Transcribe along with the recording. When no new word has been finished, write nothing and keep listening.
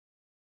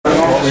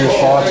your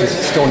thoughts? It's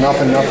still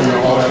nothing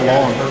all that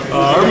long.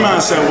 Our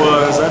mindset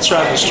was, I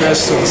tried to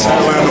stress to the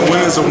sideline, a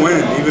win is a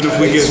win. Even if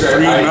we get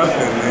 3-0,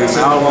 and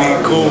I'll be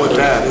cool with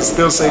that. It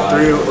still say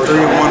 3-1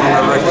 on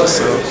the record,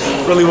 so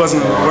really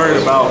wasn't worried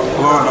about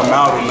blowing them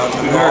out or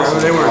nothing.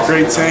 They were a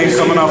great team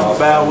coming off a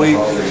bad week.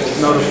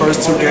 You know, the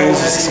first 2 games,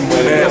 some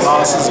bad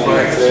losses,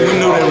 but we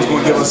knew they was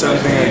going to give us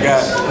everything they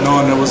got,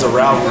 knowing it was a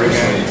rivalry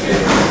game.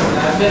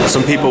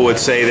 Some people would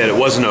say that it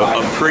wasn't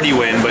a pretty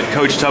win, but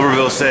Coach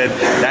Tuberville said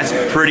that's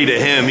pretty to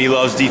him. He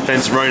loves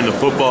defense and running the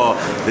football.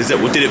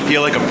 Did it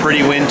feel like a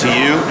pretty win to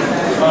you?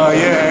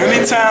 Yeah,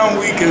 anytime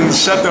we can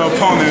shut the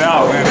opponent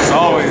out, man, it's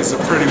always a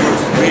pretty win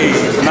for me.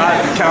 Not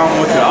counting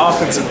what the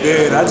offensive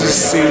did, I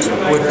just see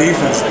what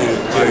defense did.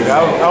 Like,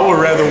 I would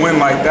rather win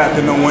like that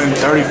than to win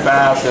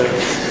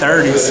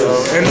 35-30. So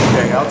any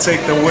day, I'll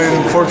take the win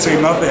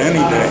 14-0 any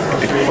day.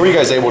 What were you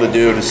guys able to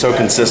do to so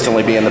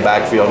consistently be in the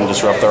backfield and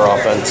disrupt their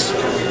offense?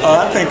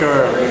 I think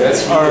our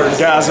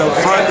guys up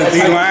front, the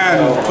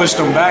D-line, pushed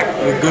them back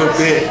a good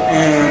bit,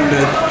 and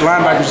the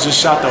linebackers just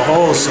shot the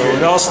hole, so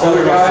it all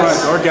started up front.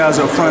 Our guys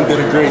up front did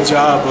a great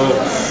job of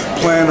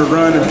playing the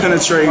run and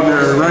penetrating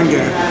their run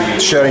game.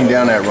 Shutting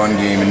down that run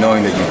game and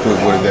knowing that you could,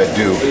 what did that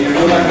do for you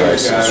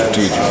guys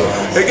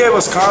strategically? It gave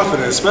us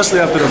confidence, especially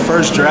after the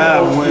first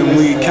drive when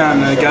we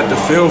kind of got the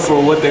feel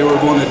for what they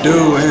were going to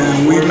do,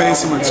 and we made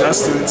some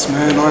adjustments,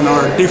 man. On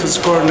our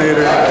defensive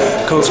coordinator,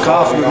 Coach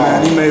Kaufman,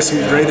 man, he made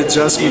some great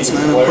adjustments,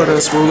 man, and put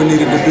us where we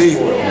needed to be.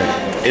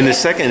 In the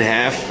second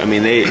half, I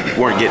mean, they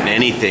weren't getting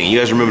anything. You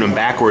guys were moving them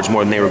backwards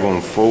more than they were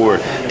going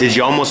forward. Did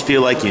you almost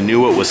feel like you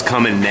knew what was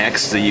coming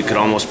next, that you could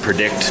almost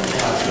predict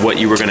what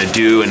you were going to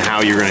do and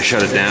how you were going to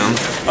shut it down?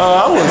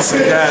 I wouldn't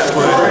say that,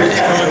 but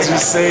I would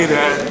just say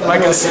that,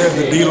 like I said,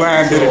 the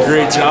D-line did a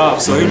great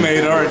job, so he made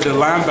the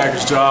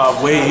linebackers'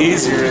 job way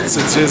easier to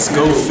just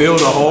go fill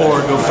the hole or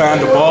go find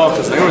the ball,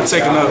 because they were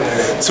taking up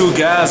 2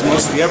 guys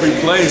mostly every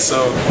play,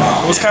 so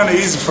it was kind of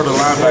easy for the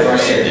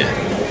linebackers.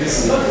 Yeah.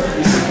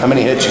 How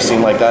many hits you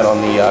seen like that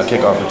on the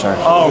kickoff return?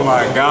 Oh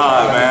my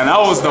God, man, that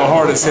was the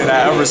hardest hit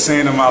I ever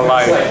seen in my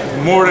life.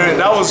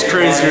 That was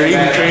crazier,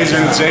 even crazier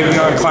than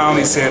Javion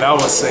Clowney's hit, I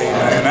would say,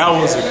 man. That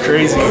was a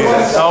crazy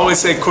hit. I always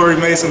say Corey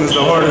Mason is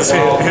the hardest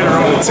hitter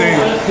on the team.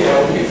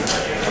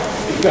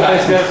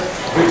 Guys,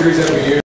 victories every year.